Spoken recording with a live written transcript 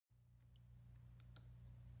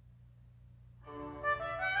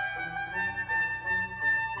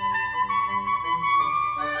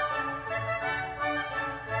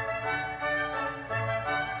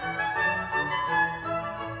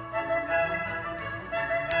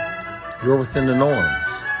You're Within the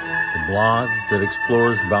Norms, the blog that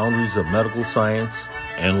explores the boundaries of medical science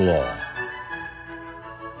and law.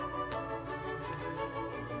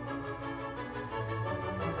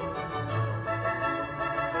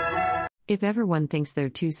 If everyone thinks they're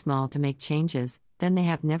too small to make changes, then they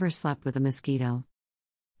have never slept with a mosquito.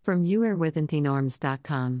 From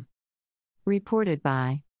youarewithinthenorms.com. Reported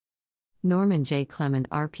by Norman J. Clement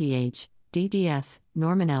RPH, DDS,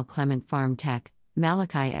 Norman L. Clement Farm Tech,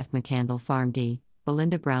 Malachi F. McCandle Farm D,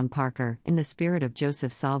 Belinda Brown Parker, in the spirit of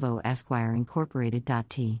Joseph Salvo Esquire Incorporated.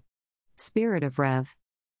 T. Spirit of Rev.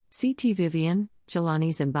 C.T. Vivian,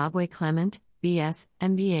 Jelani Zimbabwe Clement, B.S.,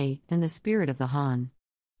 MBA, in the spirit of the Han.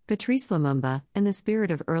 Patrice Lumumba, in the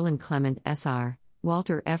spirit of Erland Clement S.R.,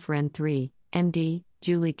 Walter F. Wren III, M.D.,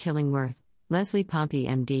 Julie Killingworth, Leslie Pompy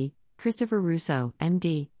M.D., Christopher Russo,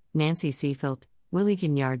 M.D., Nancy Seafilt, Willie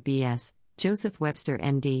Gignard B.S., Joseph Webster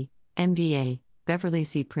M.D., MBA, Beverly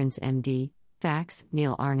C. Prince M.D., Fax,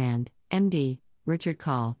 Neil Arnand, M.D., Richard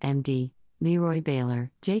Call, M.D., Leroy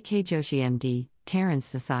Baylor, J.K. Joshi M.D., Terrence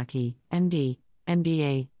Sasaki, M.D.,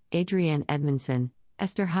 MBA, Adrienne Edmondson,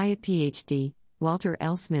 Esther Hyatt Ph.D., Walter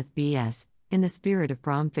L. Smith B.S., in the spirit of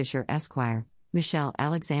Bram Fisher Esquire, Michelle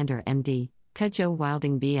Alexander M.D., Kudjo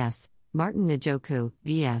Wilding B.S., Martin Njoku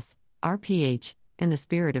B.S., R.P.H., in the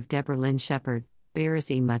spirit of Deborah Lynn Shepard, Barris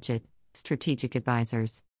E. Mutchett, Strategic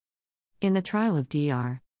Advisors. In the trial of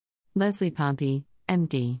Dr. Leslie Pompy,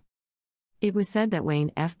 M.D. It was said that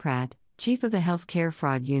Wayne F. Pratt, chief of the Health Care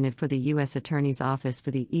Fraud Unit for the U.S. Attorney's Office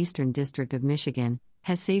for the Eastern District of Michigan,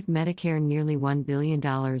 has saved Medicare nearly $1 billion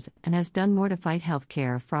and has done more to fight health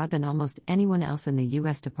care fraud than almost anyone else in the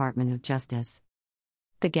U.S. Department of Justice.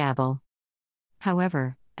 The gavel.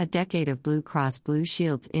 However, a decade of Blue Cross Blue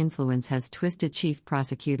Shield's influence has twisted Chief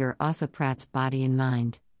Prosecutor Asa Pratt's body and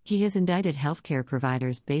mind. He has indicted healthcare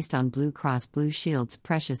providers based on Blue Cross Blue Shield's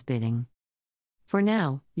precious bidding. For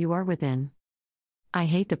now, you are within. I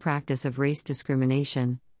hate the practice of race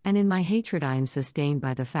discrimination, and in my hatred I am sustained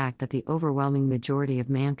by the fact that the overwhelming majority of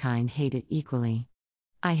mankind hate it equally.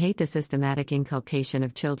 I hate the systematic inculcation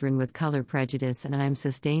of children with color prejudice, and I am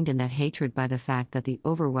sustained in that hatred by the fact that the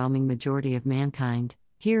overwhelming majority of mankind,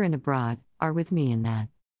 here and abroad, are with me in that.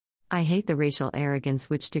 I hate the racial arrogance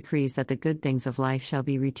which decrees that the good things of life shall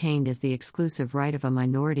be retained as the exclusive right of a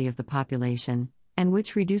minority of the population, and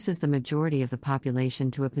which reduces the majority of the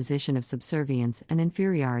population to a position of subservience and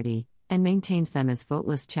inferiority, and maintains them as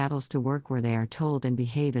voteless chattels to work where they are told and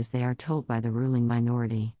behave as they are told by the ruling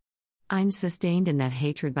minority. I'm sustained in that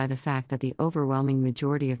hatred by the fact that the overwhelming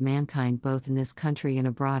majority of mankind both in this country and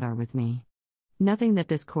abroad are with me. Nothing that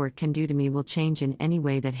this court can do to me will change in any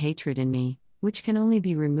way that hatred in me, which can only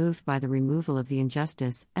be removed by the removal of the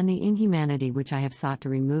injustice and the inhumanity which I have sought to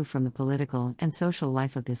remove from the political and social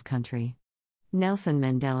life of this country. Nelson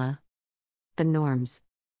Mandela. The norms.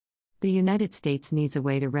 The United States needs a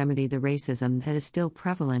way to remedy the racism that is still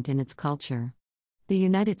prevalent in its culture. The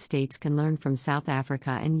United States can learn from South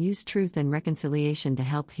Africa and use truth and reconciliation to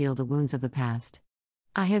help heal the wounds of the past.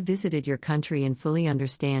 I have visited your country and fully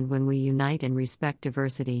understand when we unite and respect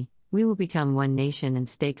diversity, we will become one nation and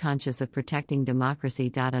stay conscious of protecting democracy.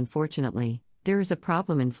 Unfortunately, there is a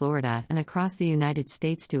problem in Florida and across the United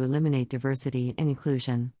States to eliminate diversity and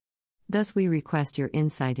inclusion. Thus, we request your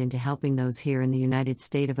insight into helping those here in the United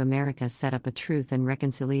States of America set up a Truth and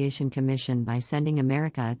Reconciliation Commission by sending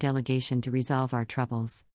America a delegation to resolve our troubles.